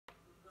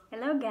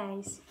Hello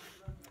guys,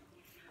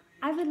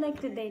 I would like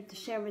today to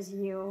share with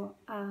you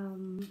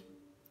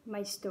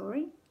my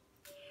story.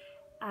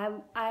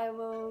 I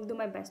will do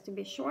my best to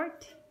be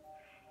short.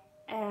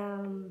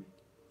 Um,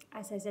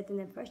 as I said in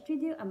the first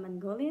video, I'm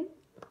Mongolian.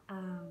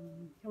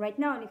 Right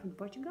now I live in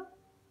Portugal.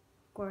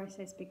 Of course,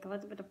 I speak a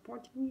little bit of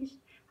Portuguese.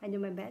 I do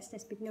my best. I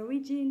speak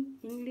Norwegian,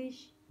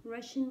 English,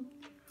 Russian,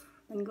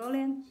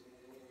 Mongolian.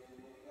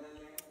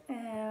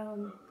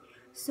 Um,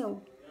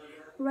 so,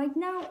 right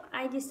now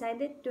I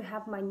decided to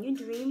have my new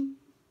dream.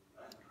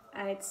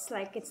 It's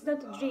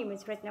not a dream,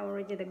 it's right now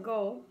already the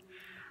goal.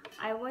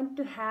 I want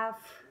to have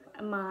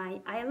my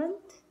island.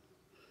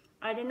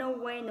 I don't know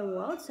where in the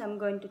world, so I'm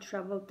going to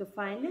travel to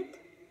find it.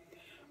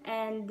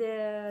 And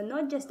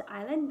not just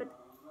island, but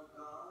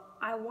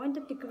I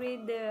wanted to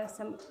create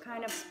some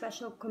kind of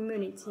special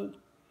community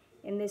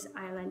in this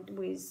island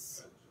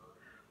with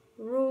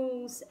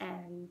rules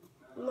and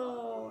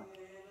law.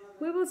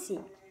 We will see.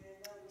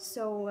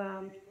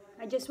 So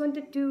I just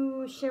wanted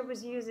to share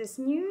with you this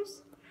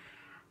news.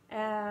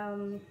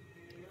 Um,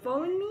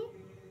 Follow me,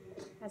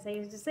 as I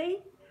used to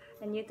say,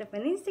 on YouTube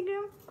and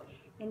Instagram,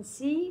 and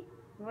see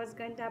what's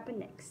going to happen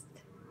next.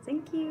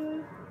 Thank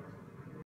you.